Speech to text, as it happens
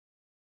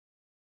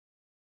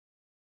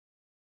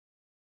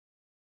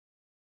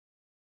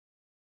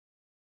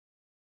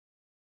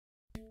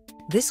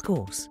This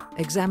course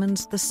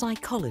examines the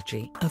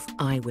psychology of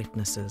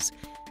eyewitnesses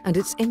and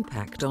its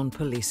impact on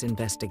police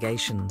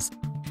investigations,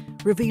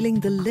 revealing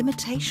the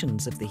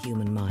limitations of the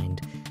human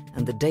mind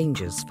and the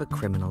dangers for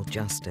criminal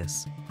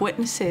justice.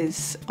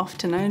 Witnesses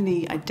often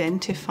only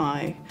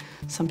identify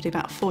somebody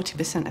about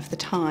 40% of the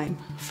time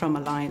from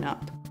a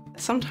lineup.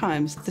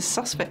 Sometimes the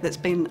suspect that's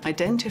been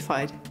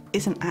identified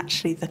isn't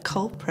actually the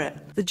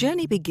culprit. The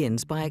journey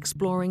begins by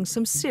exploring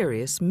some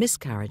serious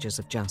miscarriages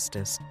of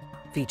justice,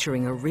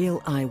 featuring a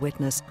real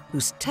eyewitness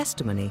whose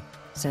testimony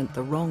sent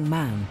the wrong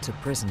man to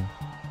prison.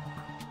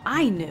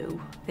 I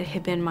knew that it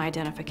had been my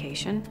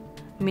identification.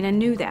 I mean, I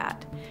knew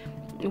that.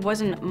 It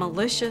wasn't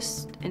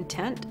malicious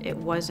intent, it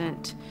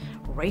wasn't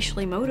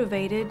racially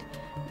motivated,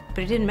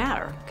 but it didn't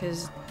matter,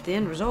 because the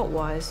end result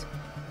was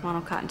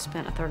Ronald Cotton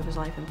spent a third of his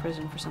life in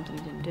prison for something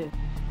he didn't do.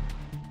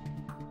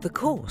 The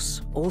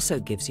course also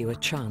gives you a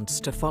chance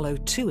to follow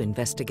 2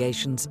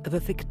 investigations of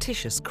a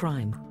fictitious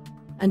crime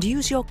and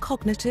use your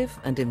cognitive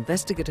and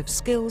investigative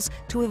skills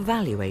to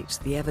evaluate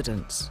the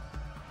evidence.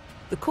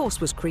 The course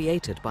was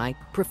created by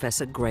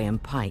Professor Graham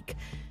Pike,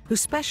 who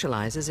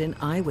specializes in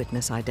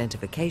eyewitness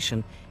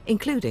identification,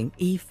 including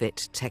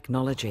eFit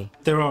technology.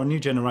 There are a new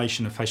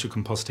generation of facial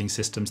compositing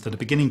systems that are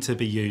beginning to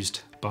be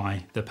used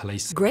by the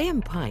police.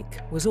 Graham Pike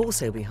was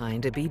also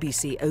behind a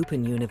BBC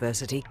Open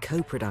University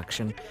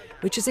co-production,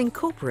 which is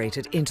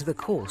incorporated into the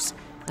course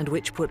and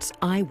which puts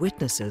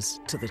eyewitnesses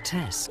to the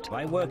test.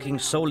 By working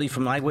solely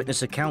from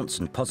eyewitness accounts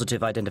and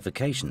positive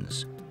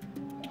identifications,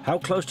 how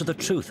close to the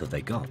truth have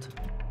they got?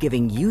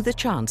 Giving you the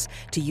chance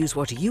to use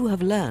what you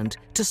have learned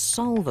to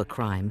solve a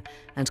crime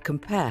and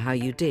compare how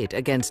you did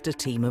against a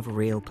team of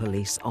real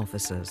police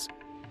officers.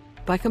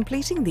 By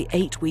completing the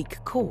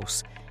 8-week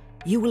course,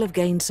 you will have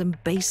gained some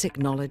basic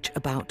knowledge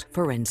about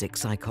forensic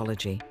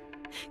psychology,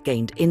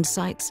 gained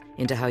insights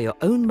into how your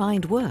own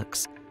mind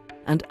works,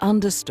 and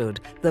understood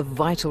the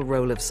vital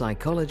role of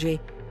psychology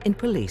in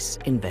police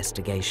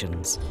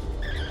investigations.